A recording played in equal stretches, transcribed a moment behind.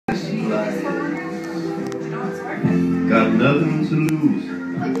to lose.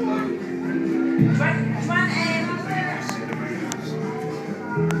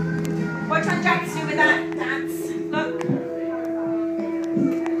 What can Jack's do with that dance? Look.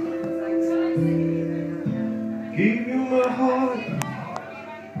 Give you my heart,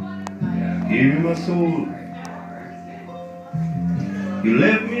 give you my soul. You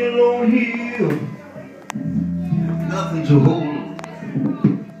left me alone here, nothing to hold.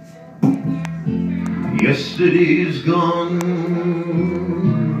 Yesterday's gone,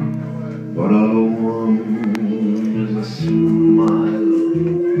 but all I want is a smile.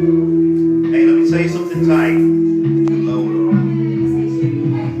 Hey, let me say something tight.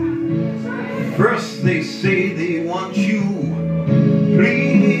 First they say they want you,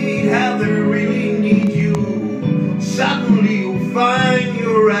 plead how they really need you. Suddenly you find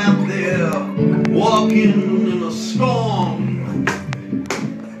you're out there, walking in a storm.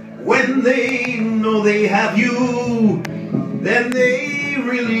 When they know they have you, then they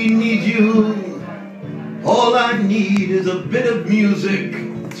really need you. All I need is a bit of music.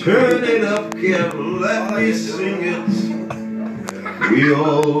 Turn it up, kid, let me sing it. We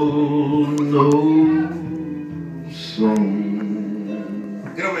all know song.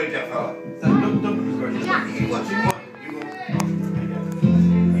 Get over here, Jeff.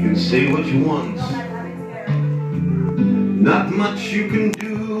 You can say what you want. Not much you can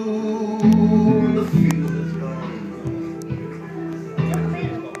do. The field is gone.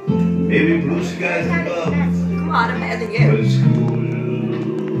 Maybe blue skies above. Come on, I'm better than But you. it's cool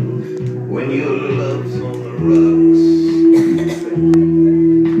when your love's on the rocks.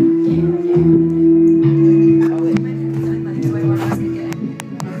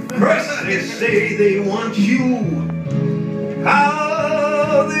 First they say they want you,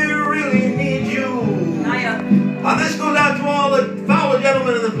 how they really need you. And this goes out to all the foul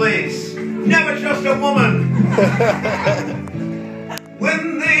gentlemen in the place. Never trust a woman.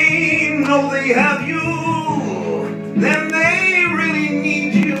 When they know they have you, then they really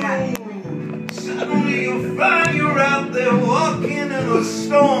need you. Suddenly you find you're out there walking in a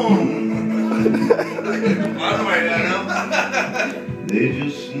storm. They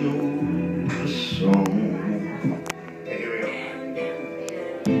just know the song. Okay, here we go.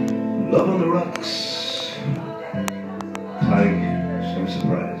 Love on the rocks. Like some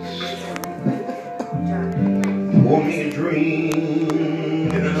surprise. Pour me a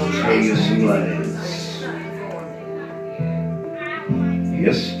dream and I'll tell you some lies.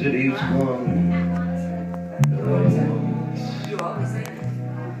 Yesterday's gone.